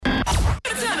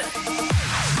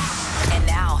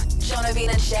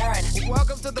Sharyn.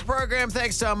 Welcome to the program.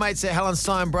 Thanks to our mates at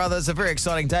Hallenstein Brothers. A very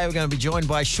exciting day. We're going to be joined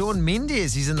by Shawn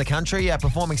Mendes. He's in the country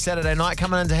performing Saturday night,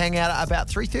 coming in to hang out at about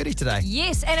 3:30 today.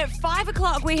 Yes, and at 5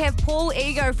 o'clock we have Paul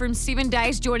Ego from 7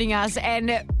 Days joining us, and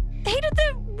he did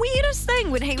the weirdest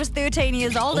thing when he was 13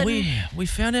 years old. And We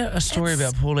found out a story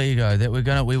about Paul Ego that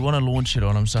we want to launch it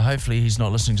on him, so hopefully he's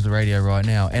not listening to the radio right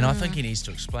now. And I think he needs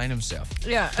to explain himself.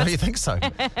 Yeah. Do you think so?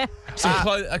 It's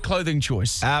a clothing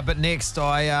choice. But next,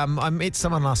 I met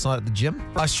someone last night at the gym.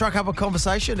 I struck up a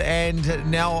conversation, and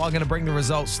now I'm going to bring the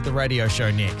results to the radio show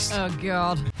next. Oh,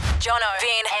 God. Jono,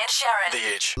 Ben and Sharyn.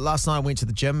 The Edge. Last night I went to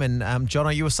the gym, and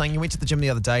Jono, you were saying you went to the gym the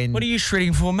other day. And What are you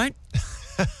shredding for, mate?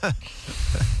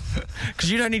 Because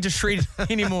you don't need to shred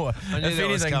anymore. I knew that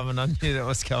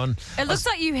was coming. It looks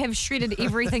like you have shredded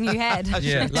everything you had.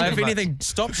 Yeah, like if Much. anything,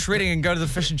 stop shredding and go to the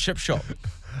fish and chip shop.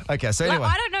 Okay, so Like, anyway.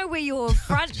 I don't know where your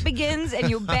front begins and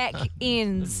your back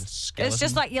ends. Skeleton. It's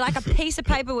just like you're like a piece of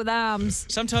paper with arms.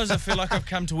 Sometimes I feel like I've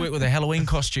come to work with a Halloween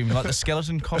costume, like the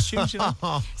skeleton costumes, you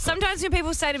know? Sometimes when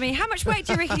people say to me, how much weight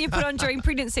do you reckon you put on during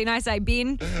pregnancy? And I say,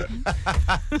 Ben.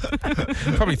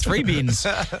 Probably 3 bins.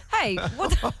 Hey,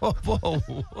 what the,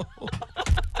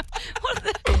 what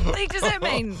the heck does that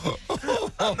mean?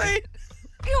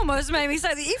 You almost made me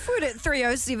say the F word at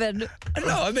 3:07.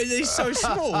 No, I mean, they're so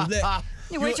small that...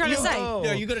 Yeah, what are you trying to say?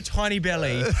 No, you've got a tiny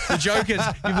belly. The joke is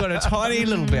you've got a tiny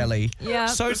little belly. Yeah.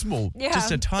 So small. Yeah.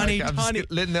 Just a tiny, I'm tiny,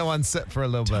 just letting that one sit for a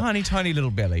little bit. tiny little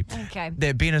belly. Okay.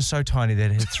 That Ben is so tiny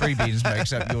that his 3 bins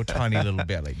makes up your tiny little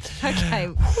belly.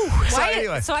 Okay. So Wait,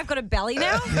 anyway. so I've got a belly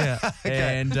now? Yeah.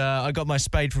 And I got my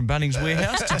spade from Bunnings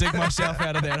Warehouse to dig myself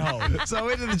out of that hole. So I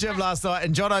went to the gym last night,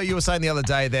 and Jono, you were saying the other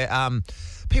day that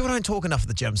people don't talk enough at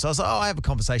the gym. So I was like, I have a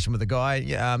conversation with a guy.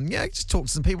 Just talk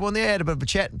to some people in there, had a bit of a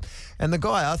chat. And the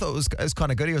guy, I thought it was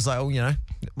kind of good. He was like, I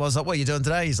was like, what are you doing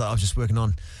today? He's like, I was just working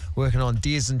on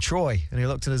Des and Troy. And he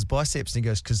looked at his biceps and he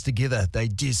goes, because together they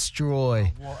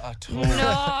destroy. What a tool. No.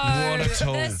 What a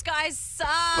tool. This guy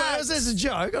sucks. But as a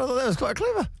joke, I thought that was quite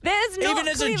clever. That is not Even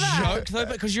as clever. a joke, though,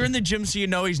 because you're in the gym, so you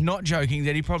know he's not joking,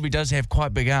 that he probably does have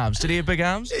quite big arms. Did he have big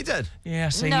arms? He did. Yeah,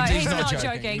 see, No, he's not not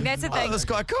joking. That's the I thought thing. it was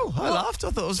quite cool. I laughed.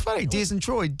 I thought it was funny. Des and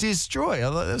Troy, destroy.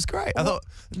 I thought that was great. I thought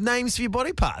names for your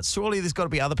body parts. Surely there's got to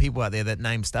be other people out there that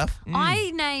name stuff.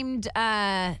 I named,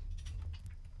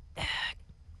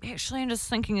 actually, I'm just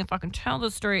thinking if I can tell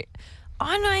the story.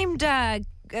 I named a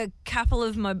couple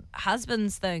of my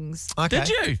husband's things. Okay. Did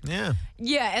you? Yeah.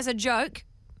 Yeah, as a joke.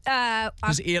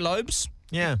 His earlobes?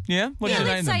 Yeah. Yeah? What did you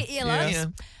Let's name say them? earlobes.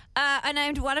 Yeah. I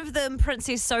named one of them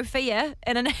Princess Sophia,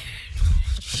 and I named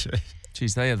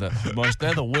Jeez, they're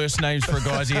the worst names for a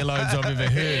guy's earlobes I've ever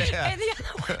heard. and the other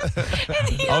one. And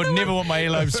the I other would one- never want my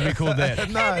earlobes to be called that.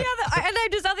 And the other, I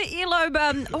named his other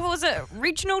earlobe, what was it,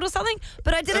 Reginald or something?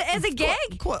 But I did it as a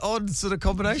gag. Quite odd sort of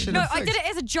combination. No, of I things. did it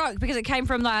as a joke because it came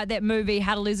from that movie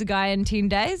How to Lose a Guy in 10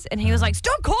 Days. And he was like,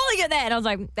 stop calling it that. And I was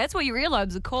like, that's what your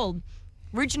earlobes are called.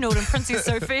 Reginald and Princess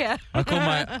Sophia. I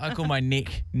call my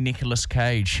neck Nicolas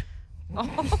Cage.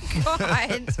 Oh, God.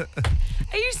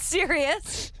 Are you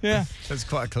serious? Yeah. That's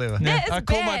quite clever. That is I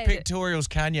call my bad. pectorials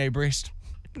Kanye breast.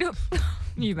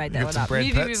 You made that one some up. Brad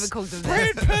You've never Pitts. called them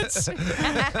that. Brad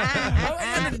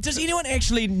Pitts. Does anyone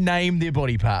actually name their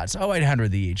body parts?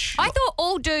 0800 The Edge. I thought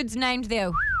all dudes named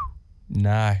their...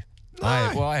 No.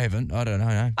 I haven't. I don't know.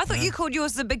 No. I thought you called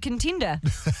yours the big contender.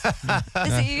 Is that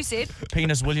what you said?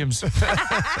 Penis Williams.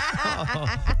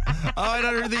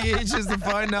 0800 The Edge is the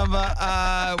phone number.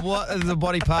 What is the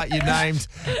body part you named?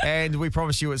 And we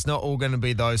promise you it's not all going to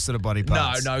be those sort of body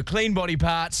parts. No, clean body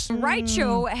parts.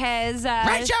 Rachel has...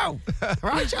 Rachel!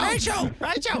 Rachel! Is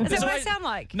that what I sound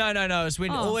like? No. It's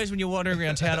always when you're wandering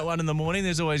around town at 1 a.m,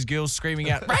 there's always girls screaming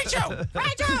out, Rachel!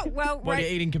 Rachel! Well, While you're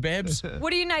eating kebabs.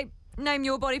 what do you name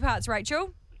your body parts,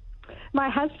 Rachel? My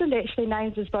husband actually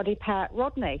names his body part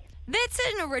Rodney. That's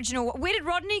an original. Where did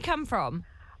Rodney come from?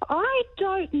 I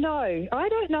don't know. I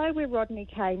don't know where Rodney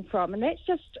came from, and that's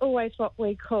just always what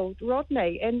we called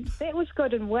Rodney. And that was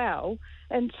good and well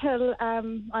until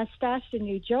I started a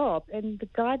new job, and the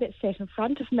guy that sat in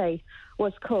front of me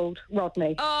was called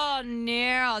Rodney. Oh,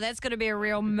 no. That's going to be a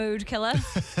real mood killer.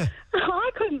 I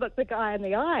couldn't look the guy in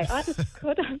the eye. I just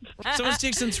couldn't. Someone's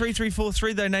texting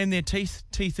 3343. They named their teeth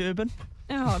Urban.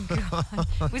 Oh,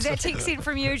 God. Was that text sent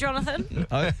from you, Jonathan?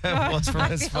 What's from I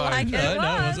his feel phone? like it No,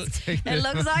 was. was it? It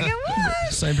looks like it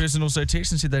was. Same person also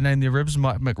texted and said they named their ribs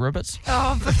Mike McRibbits.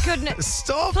 Oh, for goodness.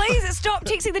 Stop. Please stop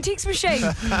texting the text machine.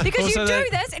 Because Also you they- do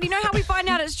this, and you know how we find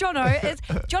out it's Jono? It's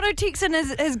Jono texts in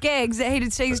his gags that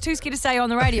he's too scared to say on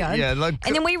the radio. Yeah, like-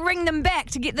 and then we ring them back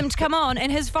to get them to come on,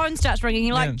 and his phone starts ringing.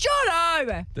 You're like,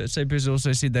 Jono! That same person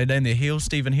also said they named their heel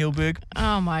Stephen Heelberg.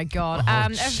 Oh, my God.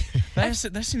 They're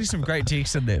sending some great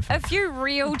texts in there. A few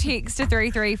real texts to Should call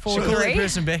that 3343.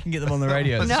 person back and get them on the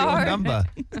radio. What's No. your number?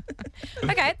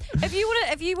 Okay, if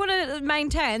you want to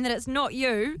maintain that it's not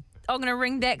you, I'm going to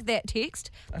ring back that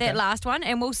text, that last one,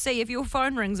 and we'll see if your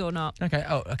phone rings or not. Okay.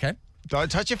 Oh, okay. Don't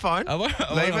touch your phone. I won't-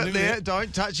 I Leave won't it leave there. it.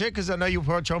 Don't touch it because I know you'll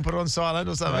probably try and put it on silent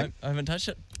or something. Right, I haven't touched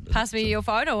it. Pass me your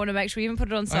phone. I want to make sure you even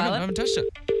put it on I silent. haven't touched it.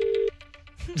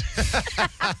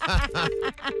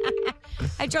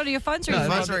 Hey, Johnny, your phone's ringing.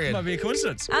 No, It phone's might, ringing. might be a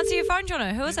coincidence. Answer your phone,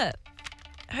 Jono. Who is it?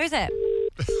 Who's that?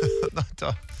 No,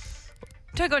 don't.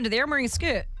 Don't go into there. I'm wearing a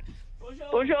skirt.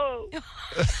 Bonjour.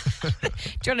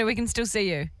 Johnny, we can still see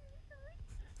you.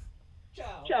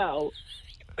 Ciao.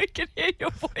 We can hear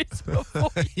your voice before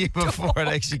you Before it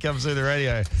actually comes through the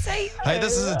radio. say. Hey,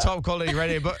 this is a top quality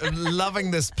radio, but I'm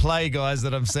loving this play, guys,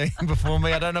 that I'm seeing before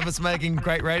me. I don't know if it's making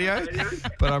great radio,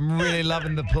 but I'm really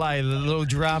loving the play, the little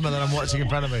drama that I'm watching in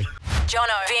front of me. Jono,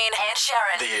 Vin, and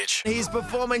Sharyn. The Edge. He's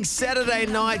performing Saturday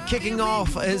night, kicking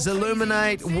off his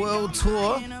Illuminate World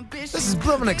Tour. This is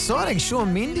blooming exciting.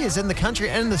 Shawn Mendes is in the country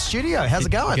and in the studio. How's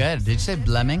it going? Good. Did you say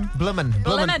blemming? Bloomin'.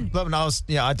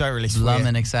 I don't really swear.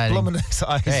 Bloomin' exciting. Bloomin'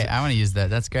 exciting. Great. I want to use that.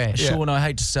 That's great. Sean, I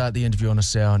hate to start the interview on a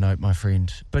sour note, my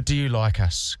friend, but do you like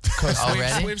us? Because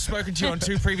Already? we've spoken to you on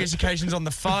 2 previous occasions on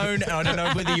the phone, and I don't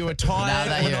know whether you were tired Now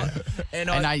that or you're-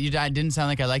 not. And I didn't sound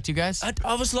like I liked you guys.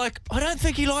 I was like, I don't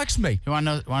think he likes me. You want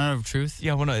to know the truth?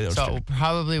 Yeah, well, no, So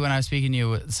probably when I was speaking to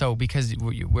you, so because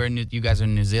you guys are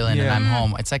in New Zealand and Yeah. I'm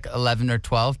home, it's like 11 or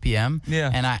 12 p.m. Yeah.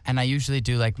 And I usually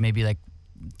do maybe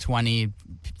 20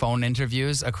 phone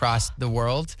interviews across the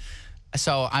world.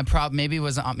 So I maybe it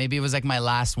was like my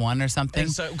last one or something.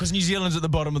 And so, because New Zealand's at the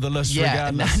bottom of the list, Yeah,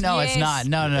 regardless. no, Yes. it's not.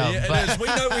 No. Yeah, but it is. We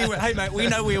know hey mate, we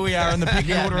know where we are in the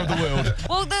pecking order of the world.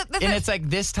 Well, the and thing, it's like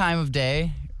this time of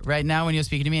day right now when you're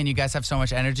speaking to me and you guys have so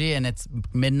much energy and it's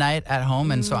midnight at home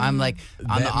and so I'm like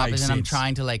on That the opposite makes and I'm sense.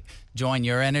 trying to join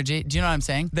your energy. Do you know what I'm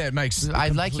saying? That makes I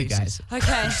like you complete guys. sense.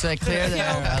 okay. So clear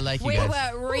that I like you We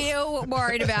guys. were real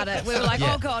worried about it. We were like,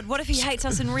 Yeah. oh God, what if he hates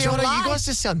us in real Jono, life? you guys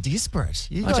just sound desperate.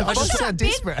 You I guys just- just sound Ben,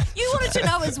 desperate. you wanted to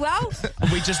know as well.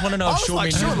 We just want to know I if was Shawn like,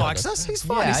 Mendes Sean likes likes us. He's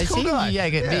fine. Yeah, He's a cool guy.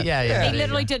 Yeah. He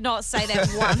literally did not say that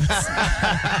once.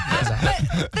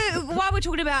 But while we're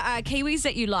talking about Kiwis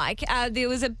that you like, there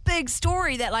was a big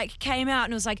story that came out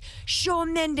and it was like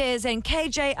Shawn Mendes and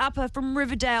KJ Upper from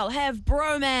Riverdale have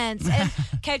bromance, and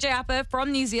KJ Upper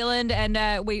from New Zealand,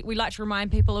 and we like to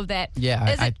remind people of that. Yeah,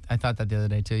 Is it- I thought that the other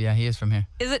day too. Yeah, he is from here.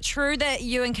 Is it true that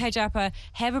you and KJ Upper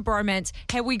have a bromance?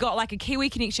 Have we got a Kiwi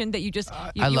connection that you just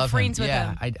I you're love friends him. with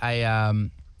Yeah,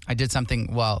 him? I did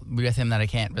something with him that I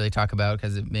can't really talk about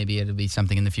because maybe it'll be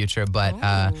something in the future. But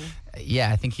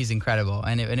yeah, I think he's incredible,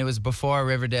 and it was before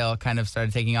Riverdale kind of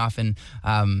started taking off, and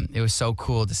it was so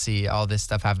cool to see all this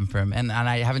stuff happen for him. And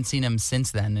I haven't seen him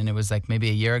since then, and it was maybe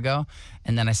a year ago,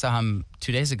 and then I saw him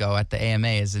 2 days ago at the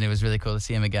AMAs, and it was really cool to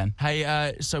see him again.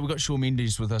 Hey, so we've got Shawn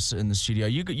Mendes with us in the studio.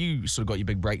 You sort of got your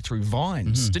big breakthrough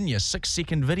Vines, didn't you?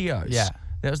 6-second videos. Yeah.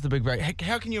 That was the big break.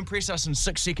 How can you impress us in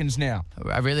 6 seconds now?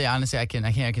 I really, honestly, I can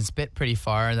spit pretty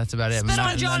far. That's about it. Spit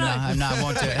on Jono. I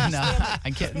won't do it. No,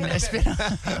 I can't. Spit on.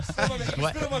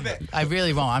 What? Spit on my back. I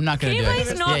really won't. I'm not Can going to you do it.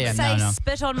 please not say no.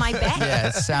 spit on my back? Yeah,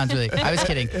 it sounds really. I was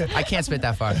kidding. I can't spit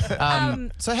that far.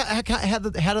 So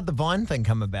how did the Vine thing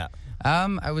come about?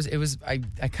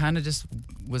 I kind of just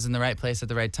was in the right place at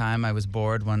the right time. I was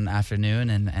bored one afternoon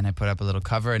and I put up a little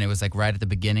cover, and it was right at the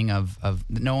beginning of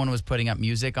no one was putting up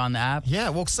music on the app. Yeah,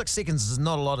 well, 6 seconds is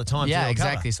not a lot of time. Yeah, to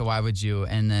exactly. So why would you?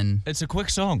 And then It's a quick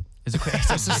song. it's a quick.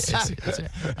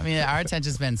 I mean, our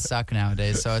attention spans suck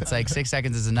nowadays. So it's 6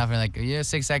 seconds is enough. And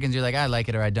 6 seconds, you're like, I like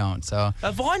it or I don't. So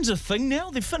Vine's a thing now.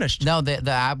 They're finished. no,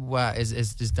 the app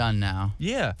is done now.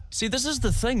 Yeah. See, this is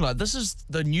the thing. This is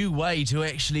the new way to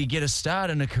actually get a start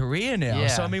in a career now. Yeah.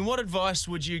 So, I mean, what advice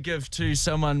would you give to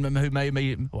someone who may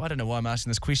be... Well, I don't know why I'm asking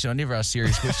this question. I never ask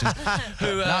serious questions.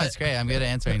 Who No, it's great. I'm good at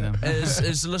answering them.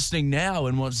 is listening now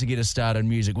and wants to get a start in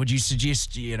music? Would you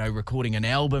suggest, recording an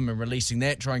album and releasing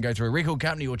that, try and go through a record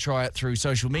company, or try it through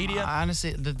social media?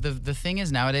 Honestly, the thing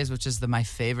is nowadays, which is my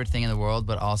favorite thing in the world,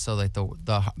 but also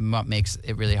what makes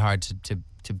it really hard to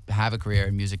have a career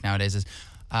in music nowadays is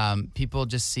people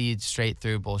just see straight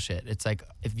through bullshit. It's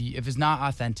if it's not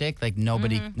authentic,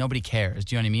 nobody cares.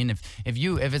 Do you know what I mean?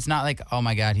 If it's not oh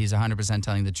my God, he's 100%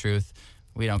 telling the truth,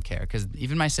 we don't care. Because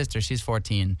even my sister, she's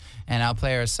 14, and I'll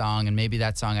play her a song, and maybe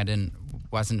that song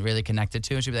wasn't really connected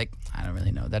to, and she'd be like, I don't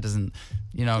really know. That doesn't,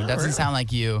 doesn't sound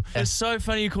like you. It's so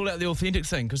funny you call out the authentic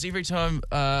thing, because every time,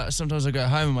 sometimes I go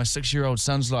home and my 6-year-old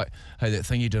son's like, hey, that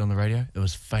thing you did on the radio, it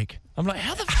was fake. I'm like,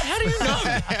 how do you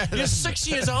know? You're 6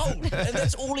 years old, and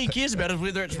that's all he cares about is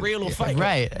whether it's real or fake.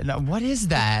 Right. No, what is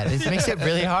that? It makes it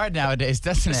really hard nowadays,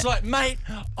 doesn't It's it? like, mate,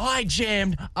 I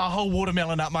jammed a whole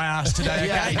watermelon up my ass today,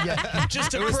 okay?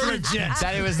 Just to prove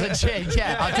That it was legit.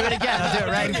 Yeah, I'll do it again. I'll do it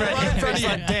right in front of you.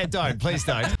 Dad, don't. Please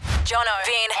don't. Jono,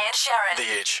 Vin, and Sharyn.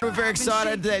 The Edge. We're very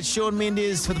excited that Shawn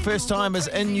Mendes, for the first time, is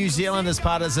in New Zealand as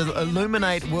part of his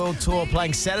Illuminate World Tour,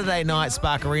 playing Saturday night,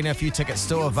 Spark Arena. A few tickets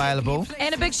still available.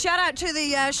 And a big shout out to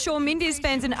the Shawn Mendes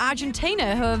fans in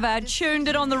Argentina who have tuned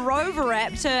in on the Rover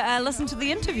app to listen to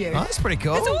the interview. Oh, that's pretty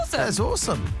cool. That's awesome. That's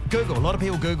awesome. Google. A lot of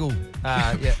people Google.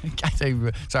 Yeah.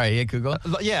 Sorry, yeah, Google.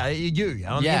 Yeah, you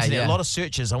on the Yeah, internet. yeah. A lot of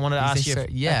searches. I wanted to Is ask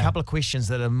they you a couple of questions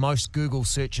that are most Google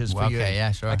searches for you. Okay,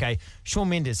 yeah, sure. Okay, Shawn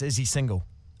Mendes, is he single?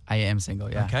 I am single,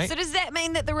 yeah. Okay. So does that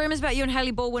mean that the rumours about you and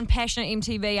Hailey Baldwin passionate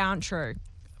MTV aren't true?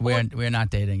 We're not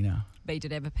dating now. But you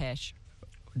did have a pash.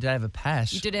 Did I have a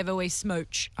pash? You did have a wee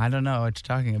smooch. I don't know what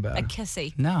you're talking about. A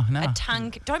kissy. No. A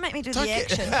tongue. Don't make me do the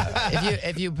action.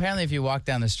 if you walk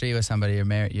down the street with somebody, you're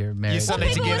married. You're married. You're something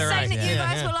People were together, saying right? that you Yeah,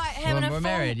 guys yeah. were like having We're a full,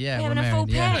 married, yeah, having we're a full married,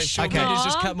 yeah. pash. Shawn Mendes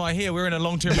just cut my hair. We're in a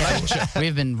long-term relationship.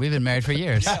 We've been married for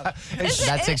years. That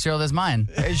 6-year-old is mine.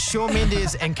 Is Shawn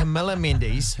Mendes and Camilla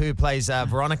Mendes, who plays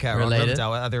Veronica Related? on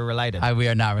Riverdale, are they related? We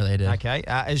are not related. Okay.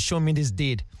 Is Shawn Mendes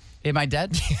dead? Am I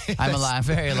dead? I'm alive.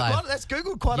 I'm very alive. Well, that's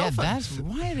Googled quite Yeah, often.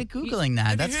 why are they Googling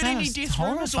that? That's Have you heard kind any of death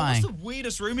rumors? What's horrifying. the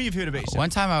weirdest rumor you've heard about yourself?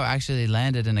 One time I actually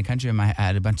landed in a country and I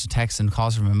had a bunch of texts and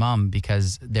calls from my mom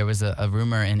because there was a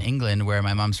rumor in England where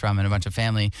my mom's from and a bunch of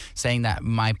family saying that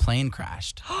my plane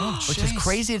crashed. Which is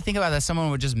crazy to think about, that someone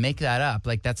would just make that up.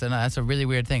 Like that's a really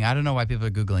weird thing. I don't know why people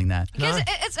are Googling that. Because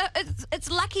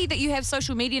it's lucky that you have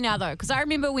social media now, though. Because I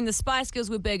remember when the Spice Girls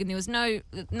were big and there was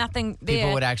nothing there.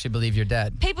 People would actually believe you're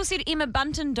dead. People said Emma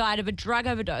Bunton died of a drug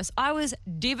overdose. I was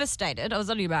devastated. I was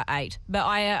only about 8, but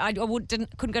I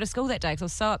couldn't go to school that day because I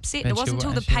was so upset. And It wasn't she-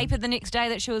 until the she- paper the next day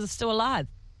that she was still alive.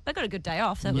 I got a good day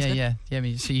off. That was good. Yeah. I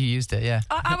mean, so you used it, yeah.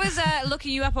 I was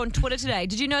looking you up on Twitter today.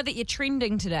 Did you know that you're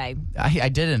trending today? I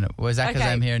didn't. Was that because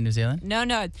Okay. I'm here in New Zealand?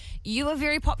 No. You were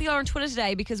very popular on Twitter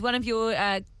today because one of your,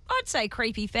 I'd say,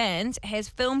 creepy fans has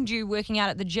filmed you working out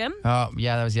at the gym. Oh,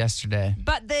 yeah, that was yesterday.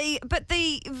 But the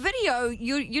video,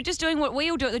 you're just doing what we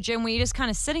all do at the gym, where you're just kind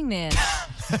of sitting there,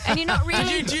 and you're not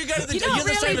really. Do you go to the You're gym? not You're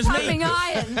the really same as me. pumping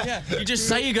iron. Yeah, you just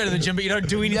say you go to the gym, but you don't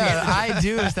do anything. No, I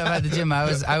do stuff at the gym. I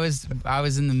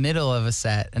was in the middle of a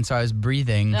set, and so I was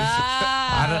breathing.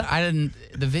 I didn't.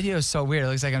 The video is so weird. It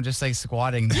looks like I'm just like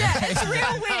squatting. Yeah, it's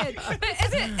real weird.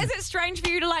 But is it strange for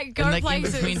you to like go And like in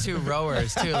places? between two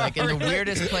rowers too, like in the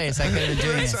weirdest place I could have been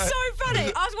doing It's it. so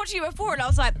funny. I was watching you before, and I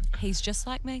was like, he's just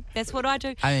like me. That's what I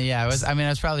do. I mean, yeah, I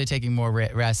was probably taking more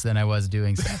rest than I was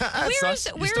doing stuff. Where is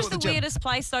the weirdest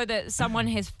place though that someone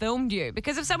has filmed you?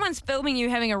 Because if someone's filming you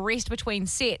having a rest between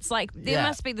sets, like there Yeah.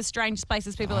 must be the strangest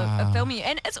places people are filming you,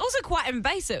 and it's also quite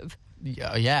invasive.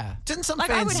 Yeah. Didn't some Like,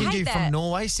 I fans would send hate you that. from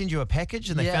Norway, send you a package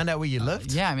and they found out where you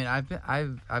lived? Yeah, I mean,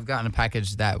 I've gotten a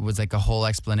package that was like a whole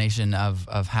explanation of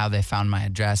how they found my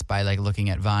address by like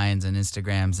looking at Vines and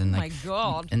Instagrams and Oh like my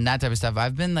God. and that type of stuff.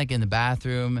 I've been like in the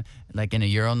bathroom, like in a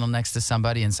urinal next to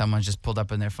somebody, and someone's just pulled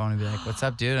up in their phone and be like, "What's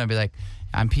up, dude?" And I'd be like,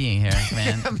 "I'm peeing here,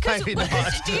 man." Maybe not.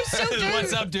 Do you still do?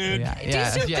 What's up, dude? Yeah, Do you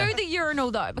still yeah. do the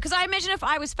urinal though? Because I imagine if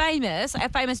I was famous, a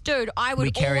famous dude, I would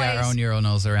We carry always. our own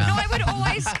urinals around. No,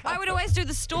 I would always do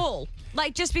the stall.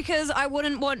 Like, just because I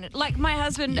wouldn't want, like, my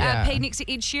husband Yeah. peed next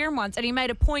to Ed Sheeran once, and he made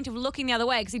a point of looking the other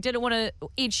way because he didn't want Ed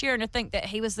Sheeran to think that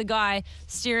he was the guy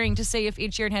staring to see if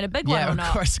Ed Sheeran had a big one Yeah, or of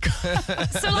not. course.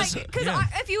 So, like, because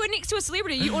if you were next to a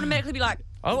celebrity, you automatically be like,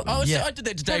 I Yeah. did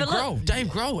that to Have Dave a look. Grohl. Dave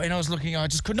Grohl, and I was looking. I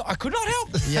could not help.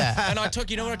 Yeah. And I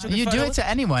took. You know what I took? You do it to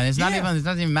anyone. It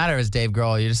doesn't even matter if it's Dave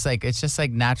Grohl. You're just like, it's just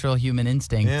like natural human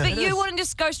instinct. Yeah. but you wouldn't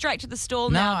just go straight to the stall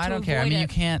No, now I to don't care. I avoid mean, it. you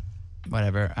can't.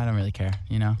 Whatever. I don't really care.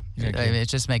 You know. Okay. I mean, it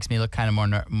just makes me look kind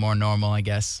of more normal, I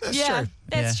guess. Yeah,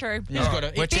 that's Yeah. true. He's got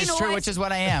a- Which is Ben true. always- Which is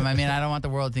what I am. I mean, I don't want the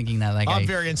world thinking that like I'm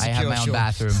very I insecure, have my own sure.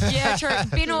 bathroom. Yeah, true.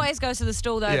 Ben always goes to the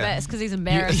stall though, Yeah. but it's because he's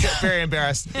embarrassed. Very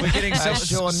embarrassed. We're getting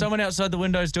Sean. someone outside the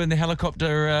windows doing the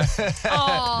helicopter. Oh,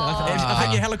 I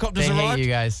think your helicopter's They hate arrived. you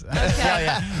guys.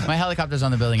 Yeah. My helicopter's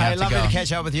on the building. I Hey, have to lovely go. to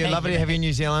catch up with you. Thank Lovely you. to have you in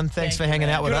New Zealand. Thanks for hanging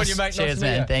out with Good on us. you, mate. Nice Cheers, to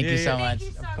meet man. you. Thank you Yeah, so yeah. much. so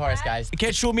Of course, much. guys.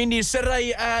 Catch Shawn Mendes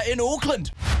Saturday in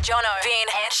Auckland. Jono, Vin,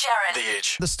 and Sharyn. The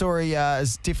Edge. The story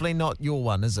is definitely not your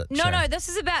one, is it? no, Sharyn?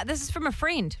 this is from a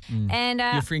friend, and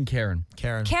Your friend Karen.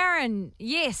 Karen.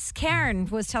 Karen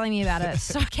was telling me about it.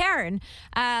 So Karen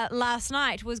last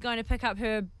night was going to pick up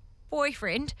her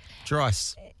boyfriend.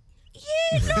 Dryce.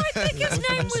 Yeah, no, I think his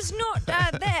name was not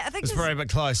that. I think It's very bit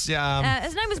close. Yeah.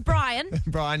 his name was Brian.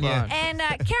 Brian, yeah. And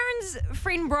Karen's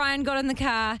friend Brian got in the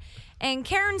car And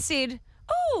Karen said,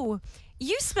 "Oh,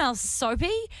 you smell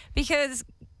soapy," because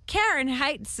Karen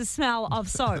hates the smell of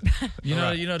soap. You're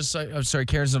not a soap. I'm sorry,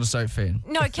 Karen's not a soap fan.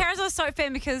 No, Karen's not a soap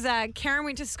fan because Karen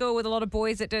went to school with a lot of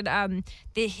boys that did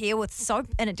their hair with soap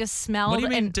and it just smelled. What do you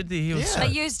mean? and Did the heel? Yeah. They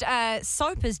used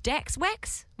soap as Dax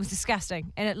wax. It was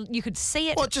disgusting, and you could see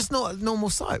it. What, just not normal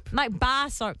soap? Like bar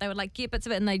soap, they would like get bits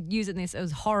of it and they'd use it in this. It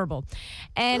was horrible.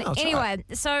 And Oh, try anyway,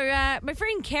 so my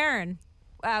friend Karen,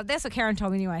 that's what Karen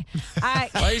told me anyway.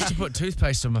 I used to put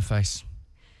toothpaste on my face.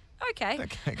 Okay.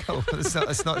 Okay, cool.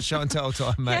 It's not show and tell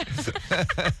time, mate. So,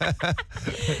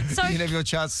 You can have your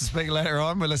chance to speak later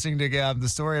on. We're listening to the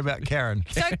story about Karen.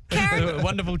 so Karen,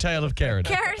 Wonderful tale of Karen.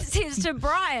 Karen says to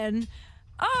Brian,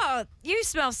 "Oh, you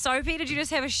smell soapy. Did you just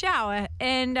have a shower?"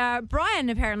 And Brian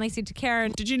apparently said to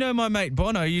Karen, Did you know my mate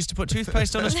Bono used to put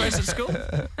toothpaste on his face at school?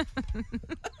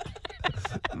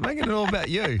 I'm making it all about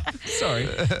you. Sorry.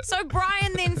 so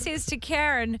Brian then says to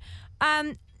Karen,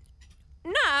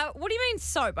 "Nah, what do you mean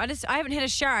soap? I haven't had a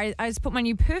shower. I just put my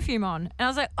new perfume on." And I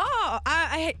was like, "Oh,"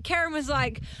 Karen was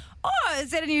like, "Oh,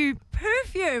 is that a new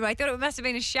perfume? I thought it must have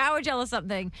been a shower gel or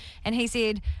something." And he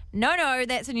said, No,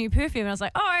 that's a new perfume. And I was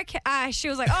like, "Oh, okay." She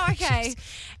was like, "Oh, okay."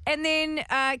 And then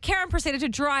Karen proceeded to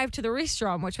drive to the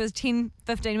restaurant, which was 10,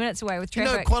 15 minutes away with You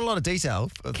traffic. know quite a lot of detail.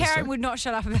 of the Karen story. would not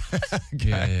shut up about it.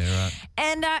 Yeah, right.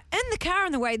 And in the car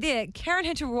on the way there, Karen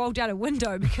had to roll down a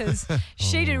window because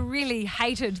she'd really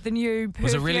hated the new perfume.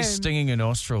 Was it really stinging her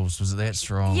nostrils? Was it that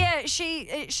strong? Yeah,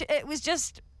 it was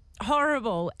just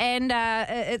horrible, and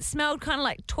it smelled kind of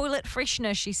like toilet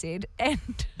freshener, she said. And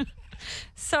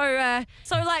so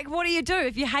like, what do you do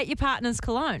if you hate your partner's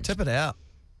cologne? Tip it out.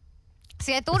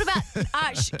 See, I thought about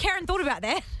Karen thought about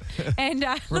that, and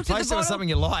looked at the Replace it bottle. with something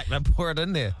you like and pour it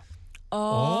in there.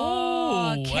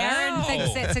 Oh, Karen wow.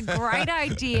 thinks that's a great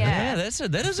idea. Yeah,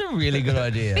 that is a really good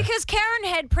idea. Because Karen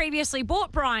had previously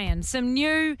bought Brian some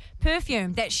new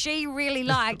perfume that she really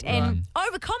liked and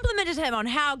over complimented him on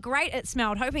how great it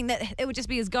smelled, hoping that it would just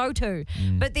be his go-to.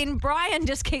 But then Brian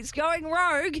just keeps going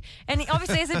rogue and he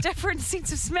obviously has a different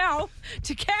sense of smell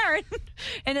to Karen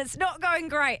and it's not going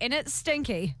great and it's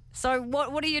stinky. So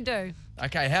what do you do?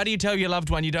 Okay, how do you tell your loved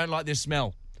one you don't like their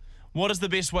smell? What is the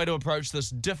best way to approach this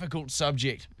difficult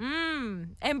subject?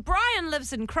 And Brian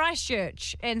lives in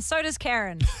Christchurch and so does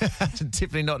Karen.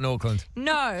 Definitely not in Auckland.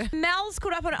 No. Mel's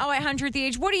called up on 0800 The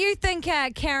Edge. What do you think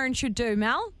Karen should do,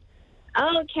 Mel?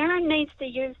 Oh, Karen needs to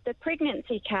use the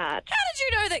pregnancy card. How did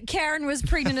you know that Karen was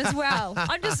pregnant as well?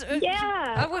 I'm just...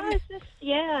 Yeah. I wouldn't...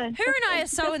 Yeah. Her and I are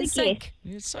so in Just a sync.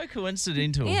 guess. It's so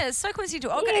coincidental. Yeah, it's so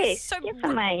coincidental. Okay, Yes, so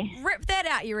definitely. rip that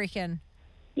out, you reckon?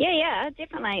 Yeah,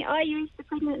 definitely. I use the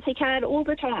pregnancy card all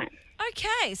the time.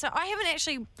 Okay, so I haven't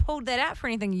actually pulled that out for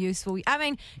anything useful. I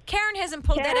mean, Karen hasn't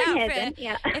pulled Karen that out hasn't, for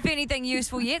yeah. if anything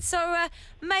useful yet, so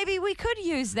maybe we could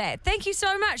use that. Thank you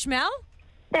so much, Mel.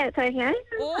 That's okay.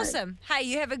 Awesome. Hey,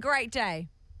 you have a great day.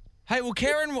 Hey, well,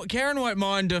 Karen won't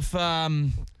mind if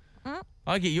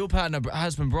I get your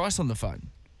husband Bryce on the phone.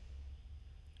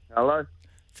 Hello.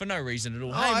 For no reason at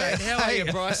all. Oh, Hey, mate, how are hey. you,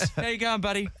 Bryce? How you going,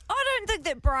 buddy? I don't think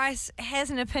that Bryce has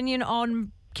an opinion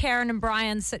on Karen and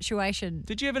Brian's situation.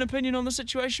 Did you have an opinion on the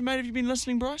situation, mate? Have you been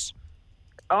listening, Bryce?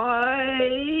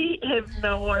 I have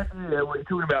no idea what you're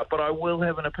talking about, but I will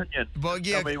have an opinion. Well,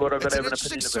 yeah, Tell me what I've got it's to an have an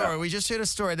interesting opinion story. about. We just heard a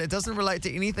story that doesn't relate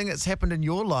to anything that's happened in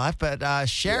your life, but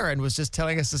Sharyn was just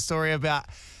telling us a story about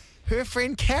her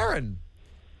friend Karen.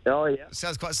 Oh, yeah.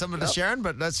 Sounds quite similar to Sharyn,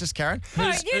 but that's just Karen.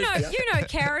 No, you know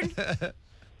Karen.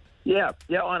 Yeah,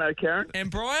 I know Karen.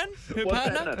 And Brian, her What's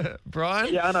partner? happening?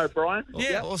 Brian. Yeah, I know Brian.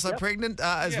 Yeah. Also pregnant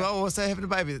as Yeah. well, also having a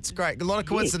baby. That's great. A lot of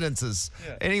coincidences.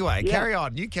 Yeah. Anyway, Yeah. carry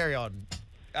on. You carry on.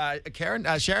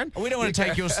 Sharyn? We don't want to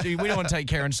take we don't want to take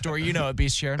Karen's story. You know it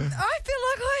best, Sharon. I feel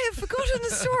like I have forgotten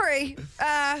the story.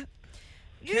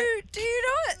 Do you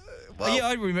know it? Well, Yeah,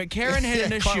 I remember. Karen had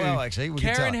an Yeah, issue. quite well, actually. We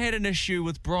can Karen tell. had an issue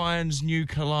with Brian's new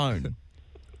cologne.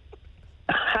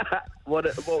 What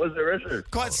was their issue?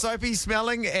 Quite soapy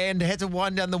smelling and had to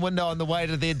wind down the window on the way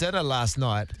to their dinner last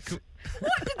night.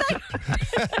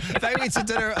 They went to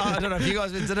dinner. I don't know if you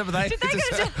guys went to dinner, but they. Did they go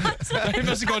to They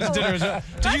must have gone to dinner as well.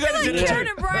 Did you go to like dinner Karen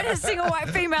too? and Brian are single white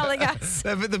femaling us.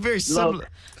 They're very similar.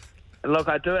 Look,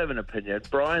 I do have an opinion.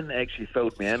 Brian actually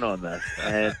filled me in on this,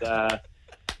 and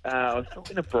I was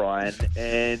talking to Brian,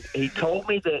 and he told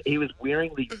me that he was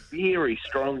wearing the very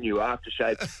strong new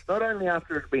aftershave, not only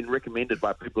after it had been recommended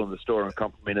by people in the store and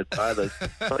complimented by others,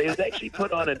 but he was actually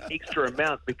put on an extra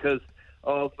amount because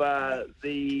of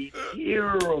the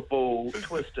terrible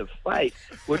twist of fate,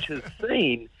 which has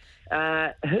seen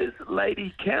his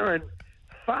lady Karen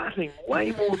farting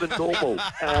way more than normal,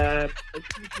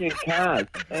 especially in cars.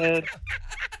 And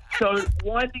So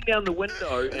winding down the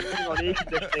window and putting on air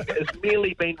conditioning has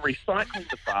merely been recycling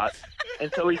the farts,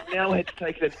 and so he's now had to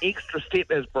take it an extra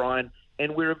step as Brian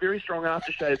and wear a very strong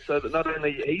aftershave so that not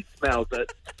only he smells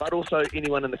it, but also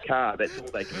anyone in the car. That's all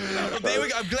they can smell. Well, there we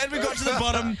go. I'm glad we got to the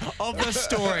bottom of the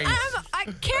story.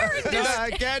 Karen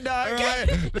just... No.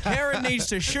 Karen needs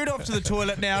to shoot off to the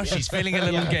toilet now. She's feeling a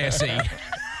little gassy.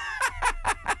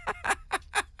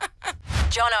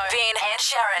 Jono, Vin, and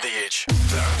Sharyn. The Edge.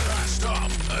 They're passed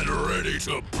up and ready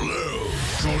to blow.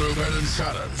 Jono and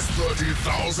Sharyn's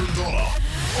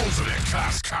 $30,000 ultimate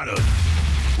cash cannon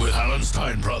with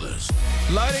Hallenstein Brothers.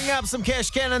 Loading up some cash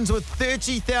cannons with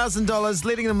 $30,000,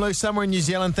 letting them loose somewhere in New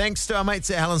Zealand, thanks to our mates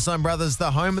at Hallenstein Brothers,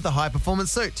 the home of the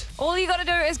high-performance suit. All you got to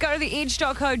do is go to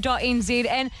theedge.co.nz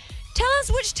and tell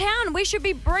us which town we should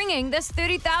be bringing this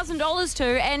 $30,000 to.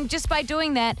 And just by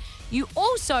doing that, you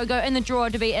also go in the draw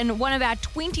to be in one of our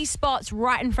 20 spots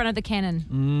right in front of the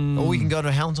cannon. Or we can go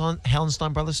to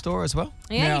Hallenstein Brothers store as well.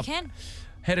 Yeah, Now- you can.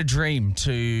 Had a dream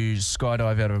to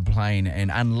skydive out of a plane and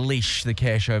unleash the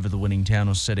cash over the winning town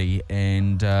or city.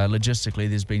 And logistically,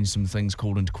 there's been some things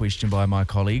called into question by my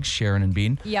colleagues, Sharyn and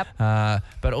Ben. Yep.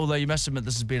 But although you must admit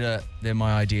this is better than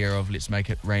my idea of let's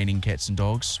make it raining cats and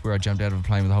dogs, where I jumped out of a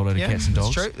plane with a whole load of cats and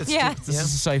dogs. That's true. That's Yeah. true. This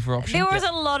is a safer option. There was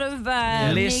a lot of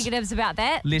negatives about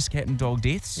that. Less cat and dog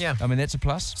deaths. Yeah. I mean, that's a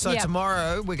plus. So Yeah.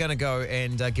 tomorrow we're going to go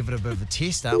and give it a bit of a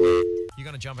test, aren't we? You're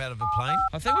going to jump out of a plane?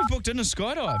 I think we've booked in a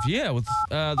skydive, with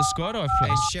the skydive And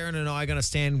place. Sharyn and I are going to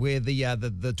stand where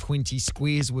the 20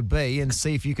 squares would be and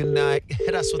see if you can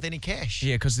hit us with any cash.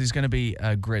 Yeah, because there's going to be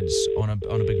grids on a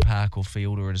big park or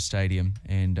field or at a stadium,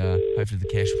 and hopefully the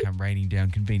cash will come raining down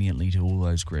conveniently to all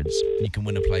those grids. And you can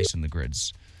win a place in the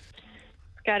grids.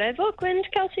 Skydive Auckland,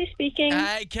 Kelsey speaking.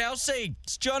 Hey, Kelsey,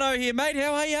 it's Jono here, mate.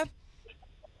 How are you?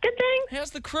 Good thing.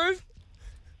 How's the crew?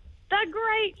 They're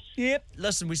great. Yep.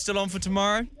 Listen, we still on for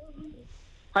tomorrow?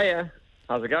 Hiya.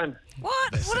 How's it going?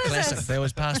 What? What is Classic. this? They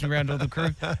always pass me around to all the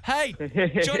crew. Hey,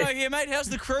 Jono here, mate. How's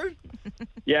the crew?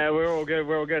 Yeah, we're all good.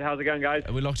 We're all good. How's it going, guys?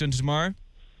 Are we locked in tomorrow?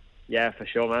 Yeah, for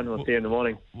sure, man. We'll see you in the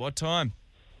morning. What time?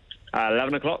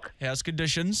 11 o'clock. How's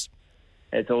conditions?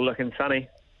 It's all looking sunny.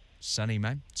 Sunny,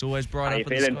 mate. It's always bright How up you in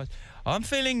the feeling? skies. I'm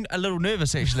feeling a little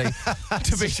nervous, actually.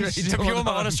 to be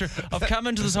honest, I've come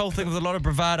into this whole thing with a lot of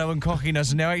bravado and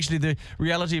cockiness, and now actually the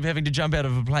reality of having to jump out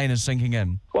of a plane is sinking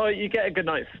in. Well, you get a good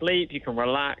night's sleep, you can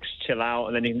relax, chill out,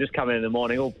 and then you can just come in the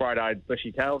morning all bright-eyed,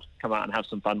 bushy-tailed, come out and have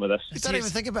some fun with us. You don't even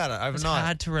think about it It's overnight.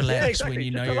 hard to relax Yeah, exactly. when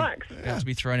you know Just you're relax. about to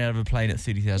be thrown out of a plane at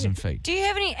 30,000 feet. Do you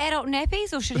have any adult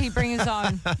nappies, or should he bring his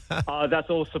own?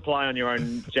 That's all supply on your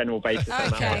own general basis.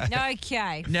 on that one.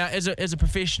 Okay. Now, as a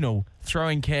professional,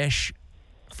 throwing cash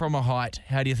from a height,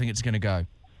 how do you think it's going to go?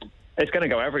 It's going to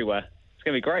go everywhere. It's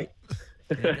going to be great.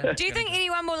 Do you think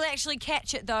anyone will actually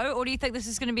catch it, though, or do you think this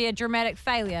is going to be a dramatic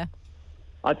failure?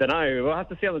 I don't know. We'll have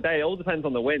to see on the day. It all depends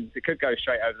on the winds. It could go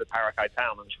straight over the Parakai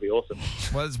town, which would be awesome.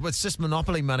 Well, it's just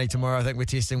Monopoly money tomorrow, I think we're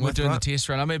testing We're with, doing right? the test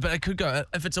run. I mean, but it could go.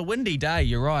 If it's a windy day,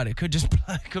 you're right. It could just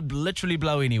it could literally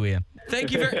blow anywhere.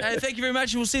 Thank you very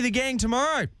much. We'll see the gang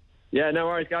tomorrow. Yeah, no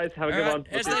worries, guys. Have a good All one.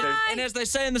 right. As We'll see you and as they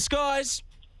say in the skies, soon.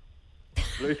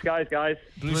 Blue skies, guys.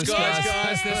 blue skies,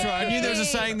 guys. That's right. I knew there was a Yay.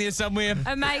 saying there somewhere.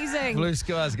 Amazing. Blue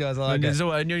skies, guys. I like it.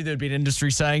 I knew there'd be an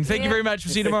industry saying. Thank you Yeah. very much.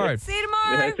 We'll see you tomorrow. See you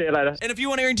tomorrow. Yeah, see you later. And if you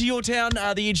want to enter your town,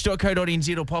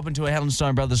 theedge.co.nz or pop into a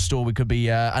Hallenstein Brothers store, we could be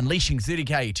unleashing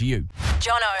 30k to you.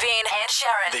 Jono, Vin, and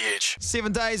Sharyn. The Edge.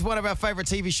 7 Days, one of our favourite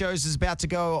TV shows, is about to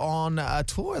go on a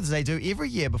tour as they do every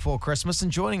year before Christmas.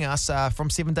 And joining us from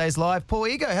 7 Days Live, Paul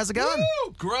Ego. How's it going?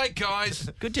 Woo, great, guys.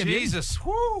 Good to have you. Jesus.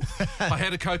 Woo. I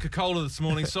had a Coca-Cola this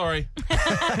morning. Sorry.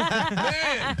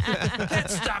 Man, that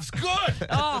stuff's good.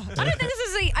 Oh, I don't think this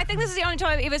is the. I think this is the only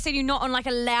time I've ever seen you not on like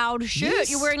a loud shirt. Yes.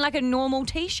 You're wearing like a normal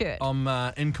T-shirt. I'm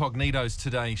incognitos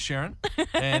today, Sharyn.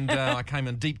 And I came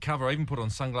in deep cover. I even put on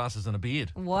sunglasses and a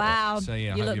beard. Wow, So,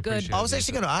 yeah, I you hope look you good. appreciate I was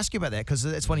actually going to ask you about that because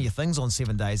it's one of your things on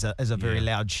 7 Days is a very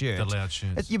Yeah, loud shirt. The loud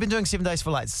shirts. You've been doing 7 Days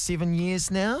for like 7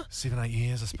 years now? 7, 8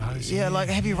 years, I suppose. Yeah, like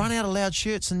have you run out of loud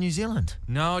shirts in New Zealand?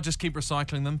 No, I just keep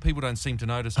recycling them. People don't seem to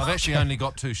notice. I've actually only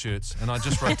got 2 shirts, and I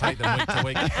just rotate them week to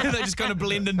week. They just kind of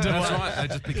blend into That's one. right. They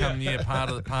just become part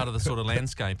of the sort of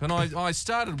landscape. And I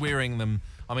started wearing them.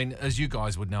 I mean, as you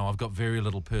guys would know, I've got very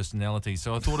little personality.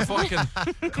 So I thought if I can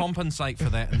compensate for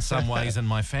that in some ways in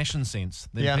my fashion sense,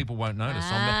 then Yeah. people won't notice.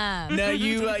 Ah. Now,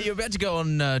 you're about to go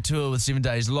on tour with 7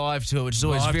 Days Live tour, which is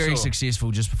always Live very tour.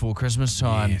 successful just before Christmas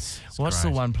time. Yes, it's What's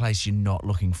great. the one place you're not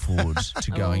looking forward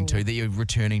to going to, that you're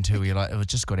returning to, where you're like, oh, it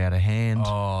just got out of hand?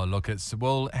 Oh, look,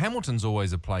 Hamilton's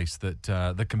always a place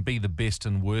that can be the best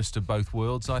and worst of both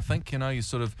worlds, I think. You know,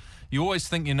 you always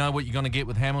think you know what you're going to get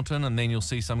with Hamilton, and then you'll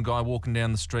see some guy walking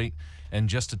down the street in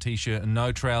just a T-shirt and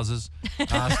no trousers,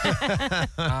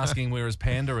 asking where his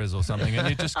panda is or something. And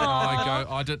you just go,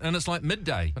 and it's like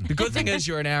midday. The good thing is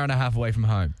you're an hour and a half away from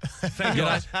home. Thank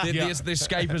God. The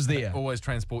escape is there. Always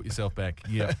transport yourself back.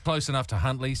 Yeah. Close enough to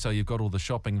Huntley, so you've got all the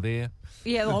shopping there.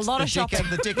 Yeah, well, a lot of shopping.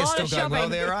 The dick is still going well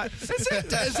there, right? Is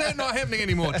that not happening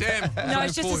anymore? Damn. No,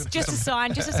 it's just a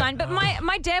sign, just a sign. But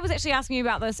my dad was actually asking me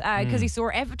about this because he saw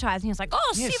advertising. He was like,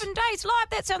 Yes. 7 days live,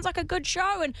 that sounds like a good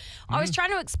show. And I was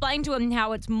trying to explain to him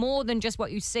how it's more than just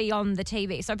what you see on the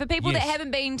TV. So for people that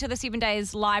haven't been to the 7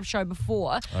 days live show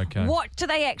before, what do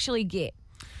they actually get?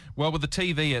 Well, with the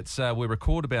TV, it's we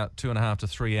record about 2.5 to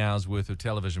 3 hours worth of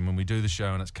television when we do the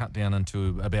show, and it's cut down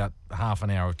into about half an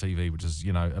hour of TV, which is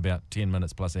about 10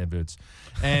 minutes plus adverts.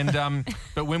 And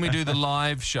but when we do the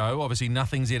live show, obviously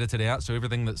nothing's edited out, so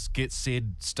everything that gets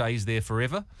said stays there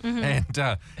forever, and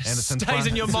it's stays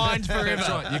in your mind forever. That's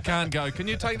right. You can't go, can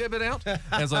you take that bit out?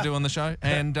 As I do on the show,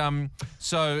 and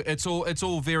so it's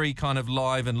all very kind of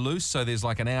live and loose. So there's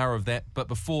like an hour of that, but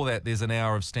before that, there's an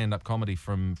hour of stand-up comedy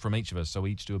from each of us. So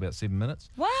we each do about 7 minutes.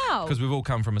 Wow. Because we've all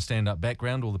come from a stand-up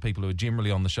background, all the people who are generally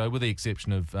on the show, with the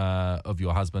exception of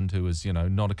your husband, who is,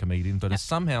 not a comedian, but is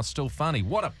somehow still funny.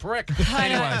 What a prick.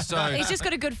 Anyway, so... He's just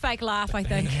got a good fake laugh, I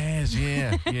think. He has,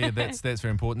 yeah. Yeah, that's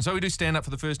very important. So we do stand-up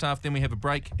for the first half, then we have a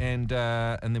break, and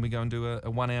then we go and do a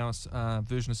 1 hour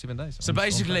version of 7 days. So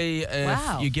basically,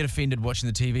 if you get offended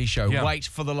watching the TV show, wait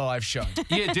for the live show.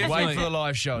 Yeah, definitely. Wait for the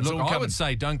live show. It's Look, all I coming. would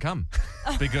say don't come,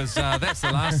 because that's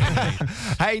the last thing we need.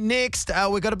 Hey, next,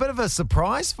 we've got a bit of a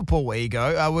surprise for Paul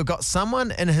Ego. We've got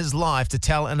someone in his life to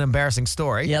tell an embarrassing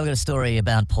story. Yeah, I've got a story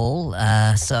about Paul.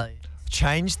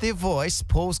 Change their voice.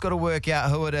 Paul's got to work out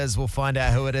who it is. We'll find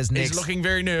out who it is next. He's looking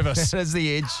very nervous. That is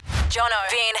The Edge. Jono,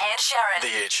 Vin, and Sharyn.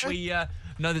 The Edge. We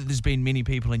know that there's been many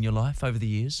people in your life over the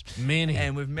years. Many.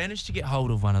 And we've managed to get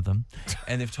hold of one of them.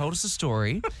 And they've told us a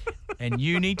story. And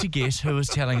you need to guess who is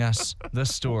telling us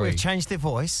this story. We've changed their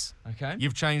voice. Okay.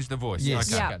 You've changed the voice.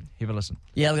 Yes. Okay. Yeah. Have a listen.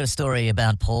 Yeah, I've got a story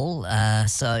about Paul.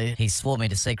 So he swore me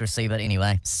to secrecy, but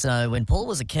anyway. So when Paul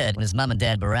was a kid, when his mum and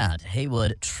dad were out, he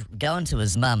would go into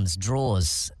his mum's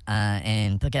drawers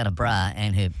and pick out a bra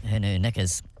and her new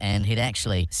knickers, and he'd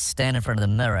actually stand in front of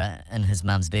the mirror in his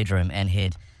mum's bedroom, and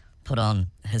he'd put on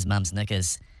his mum's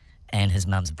knickers and his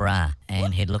mum's bra,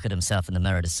 and he'd look at himself in the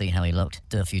mirror to see how he looked,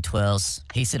 do a few twirls.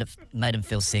 He said it made him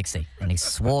feel sexy, and he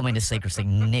swore me to secrecy,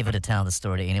 never to tell the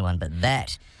story to anyone, but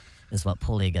that is what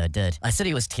Paul Ego did. I said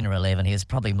he was 10 or 11. He was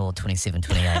probably more 27,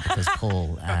 28, because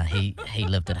Paul, he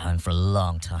lived at home for a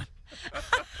long time.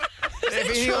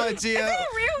 Any idea? Is that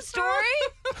a real story?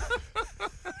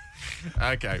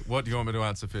 Okay, what do you want me to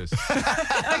answer first?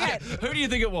 Okay. Who do you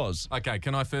think it was? Okay,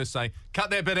 can I first say, cut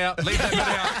that bit out, leave that bit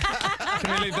out.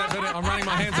 Can we leave that bit out? I'm running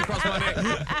my hands across my neck.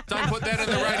 Don't put that in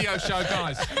the radio show,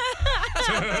 guys.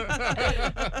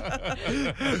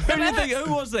 Who do you think?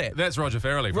 Who was that? That's Roger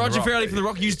Farrelly. From Roger The Rock. Farrelly from The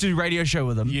Rock used to do a radio show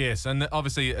with him. Yes, and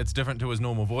obviously it's different to his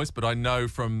normal voice, but I know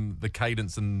from the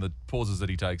cadence and the pauses that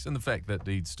he takes and the fact that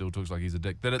he still talks like he's a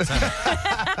dick, that it's him.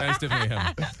 That's definitely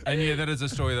him. And yeah, that is a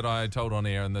story that I told on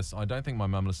air, and this, I don't think my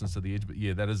mum listens to The Edge, but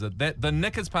yeah, the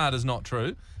knickers part is not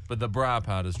true, but the bra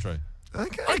part is true.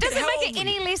 Okay. It doesn't make it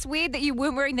any less weird that you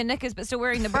weren't wearing the knickers but still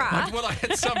wearing the bra. Well, I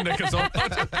had some knickers on. I'm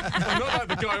not like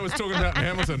the guy I was talking about in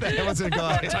Hamilton. The Hamilton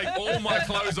guy. I take all my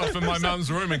clothes off in my mum's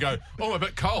room and go, oh, I'm a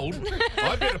bit cold.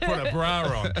 I better put a bra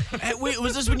on.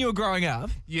 Was this when you were growing up?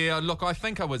 Yeah, look, I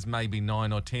think I was maybe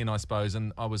 9 or 10, I suppose,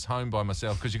 and I was home by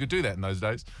myself because you could do that in those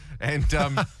days. And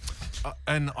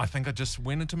and I think I just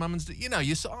went into mum and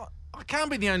I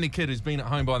can't be the only kid who's been at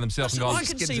home by themselves and gone, I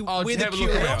can see "Oh, where the have a look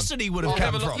around." curiosity would have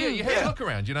come from. Yeah, you have a look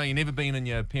around. You know, you've never been in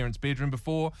your parents' bedroom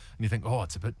before, and you think, oh,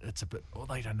 it's a bit, oh,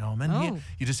 they don't know I'm in here.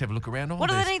 You just have a look around. Oh, What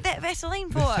do they need that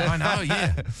Vaseline for? I know,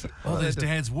 yeah. Oh, there's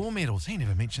Dad's war medals. He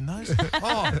never mentioned those.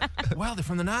 Oh, wow, they're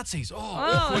from the Nazis. Oh,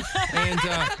 awkward. And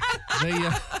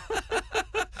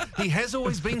he has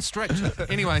always been strict.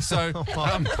 Anyway, so...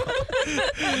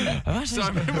 He's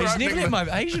never let my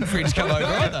Asian friends come over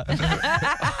either.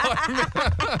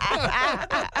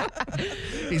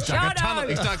 He's dug a tunnel.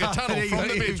 He's dug a tunnel from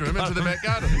the bedroom into the back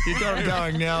garden. You got him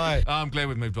going now, eh? I'm glad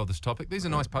we've moved on this topic. These are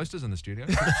nice posters in the studio.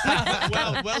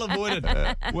 well avoided.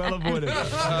 Well avoided.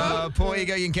 Paul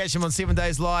Ego, you can catch him on 7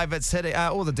 Days Live. It's hitting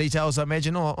all the details, I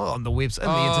imagine, or on the webs, the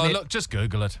internet. Look, just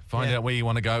Google it. Find out where you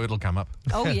want to go. It'll come up.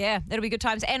 Oh, yeah. It'll be good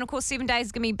times. And, of course, 7 Days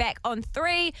is going to be back on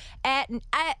 3 at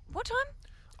what time?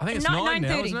 I think it's 9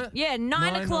 now, 9:30. isn't it? Yeah,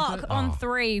 9 o'clock on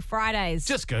 3 Fridays.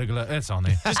 Just Google it. It's on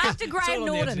there. After Graham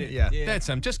Norton. Yeah. That's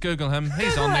him. Just Google him.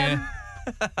 He's on there.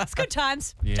 It's good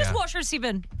times. Yeah. Just watch for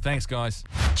 7. Thanks, guys.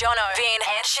 Jono, Vin,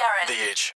 and Sharyn. The Edge.